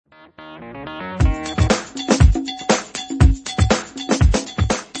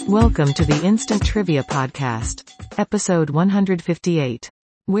Welcome to the Instant Trivia Podcast, episode 158,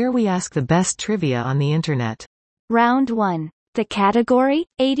 where we ask the best trivia on the internet. Round 1. The category,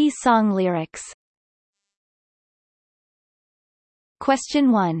 80s song lyrics.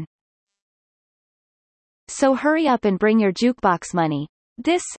 Question 1. So hurry up and bring your jukebox money.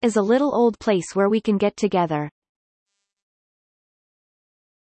 This is a little old place where we can get together.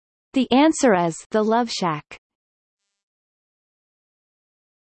 The answer is The Love Shack.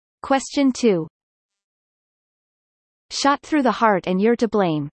 Question 2. Shot through the heart and you're to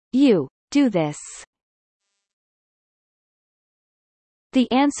blame. You do this.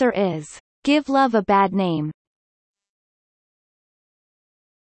 The answer is Give Love a Bad Name.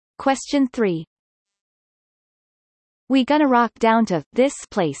 Question 3. We gonna rock down to this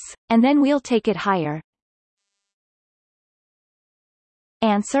place, and then we'll take it higher.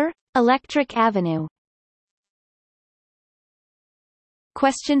 Answer: Electric Avenue.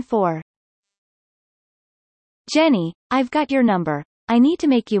 Question 4. Jenny, I've got your number. I need to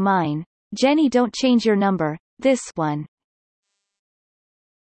make you mine. Jenny, don't change your number. This one.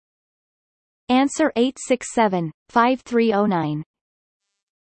 Answer: 867-5309.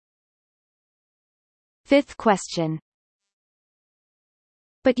 Fifth question.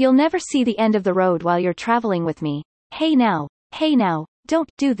 But you'll never see the end of the road while you're traveling with me. Hey now, don't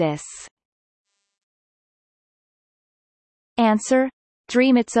do this. Answer: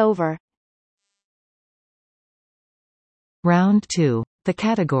 Dream It's Over. Round 2. The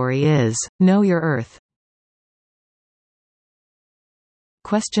category is Know Your Earth.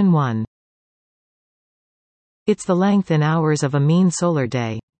 Question 1. It's the length in hours of a mean solar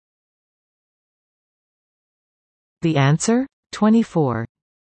day. The answer: 24.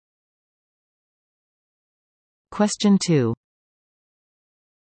 Question 2.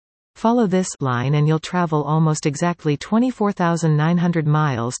 Follow this line and you'll travel almost exactly 24,900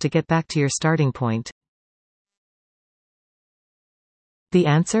 miles to get back to your starting point. The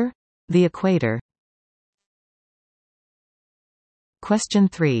answer: the equator. Question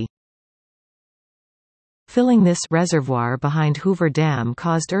 3. Filling this reservoir behind Hoover Dam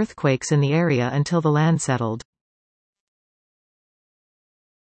caused earthquakes in the area until the land settled.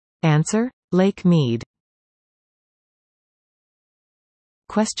 Answer: Lake Mead.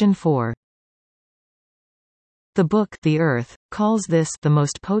 Question 4. The book The Earth calls this the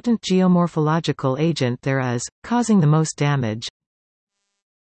most potent geomorphological agent there is, causing the most damage.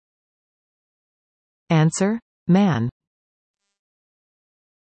 Answer: Man.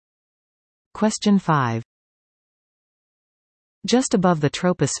 Question 5. Just above the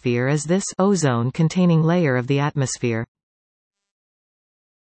troposphere is this ozone-containing layer of the atmosphere.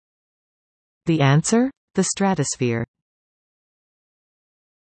 The answer: the stratosphere.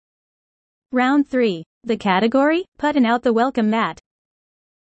 Round 3. The category, Puttin' Out the Welcome Mat.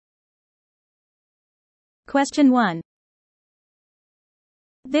 Question 1.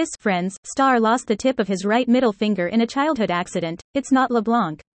 This Friends star lost the tip of his right middle finger in a childhood accident. It's not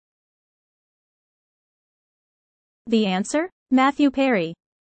LeBlanc. The answer: Matthew Perry.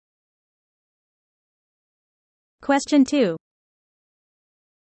 Question 2.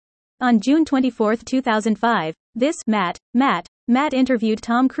 On June 24, 2005, this Matt interviewed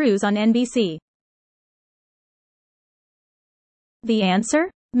Tom Cruise on NBC. The answer: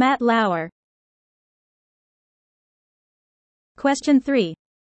 Matt Lauer. Question 3.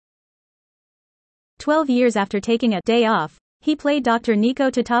 12 years after taking a day off, he played Dr. Nico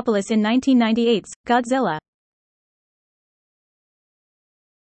Tatopoulos in 1998's Godzilla.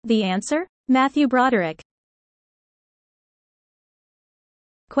 The answer: Matthew Broderick.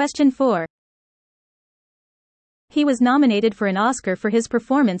 Question 4. He was nominated for an Oscar for his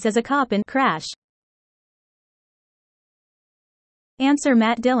performance as a cop in Crash. Answer: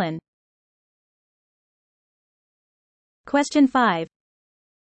 Matt Dillon. Question 5.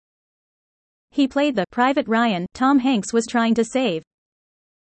 He played the Private Ryan Tom Hanks was trying to save.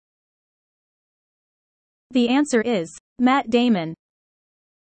 The answer is Matt Damon.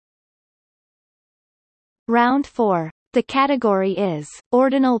 Round 4. The category is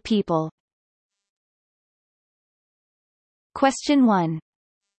Ordinal People. Question 1.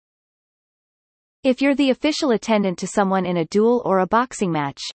 If you're the official attendant to someone in a duel or a boxing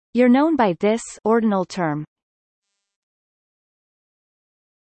match, you're known by this ordinal term.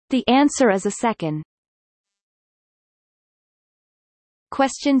 The answer is a second.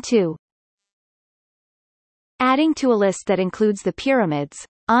 Question 2. Adding to a list that includes the pyramids,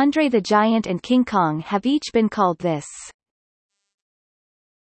 Andre the Giant and King Kong have each been called this.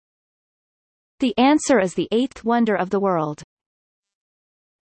 The answer is the eighth wonder of the world.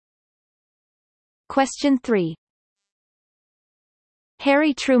 Question 3.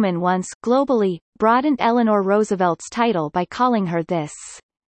 Harry Truman once, globally, broadened Eleanor Roosevelt's title by calling her this.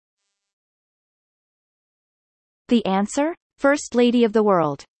 The answer? First Lady of the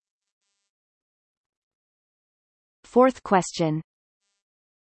World. Fourth question.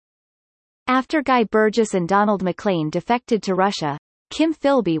 After Guy Burgess and Donald MacLean defected to Russia, Kim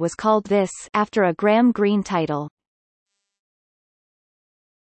Philby was called this after a Graham Greene title.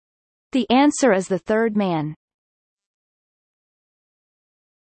 The answer is The Third Man.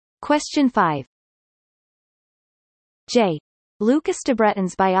 Question 5. J. Lucas de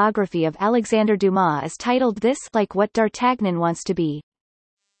Breton's biography of Alexander Dumas is titled this, like what D'Artagnan wants to be.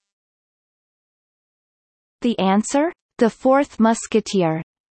 The answer? The Fourth Musketeer.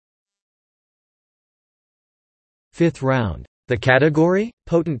 Fifth round. The category?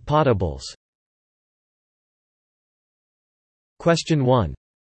 Potent potables. Question 1.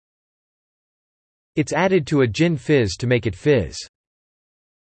 It's added to a gin fizz to make it fizz.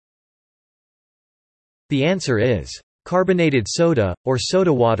 The answer is carbonated soda, or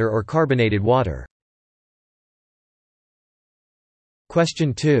soda water or carbonated water.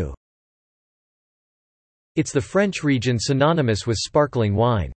 Question 2. It's the French region synonymous with sparkling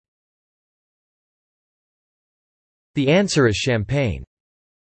wine. The answer is champagne.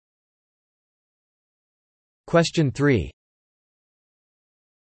 Question 3.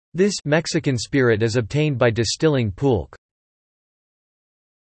 This Mexican spirit is obtained by distilling pulque.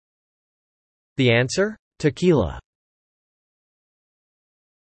 The answer? Tequila.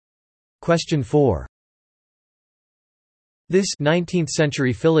 Question 4. This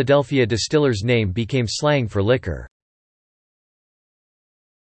 19th-century Philadelphia distiller's name became slang for liquor.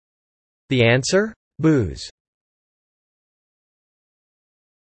 The answer? Booze.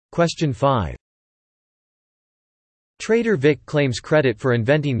 Question 5. Trader Vic claims credit for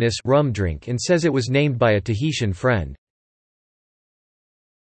inventing this rum drink and says it was named by a Tahitian friend.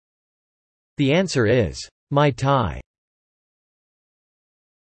 The answer is Mai Tai.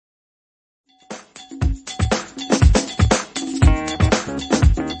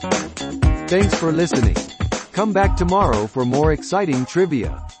 Thanks for listening. Come back tomorrow for more exciting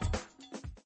trivia.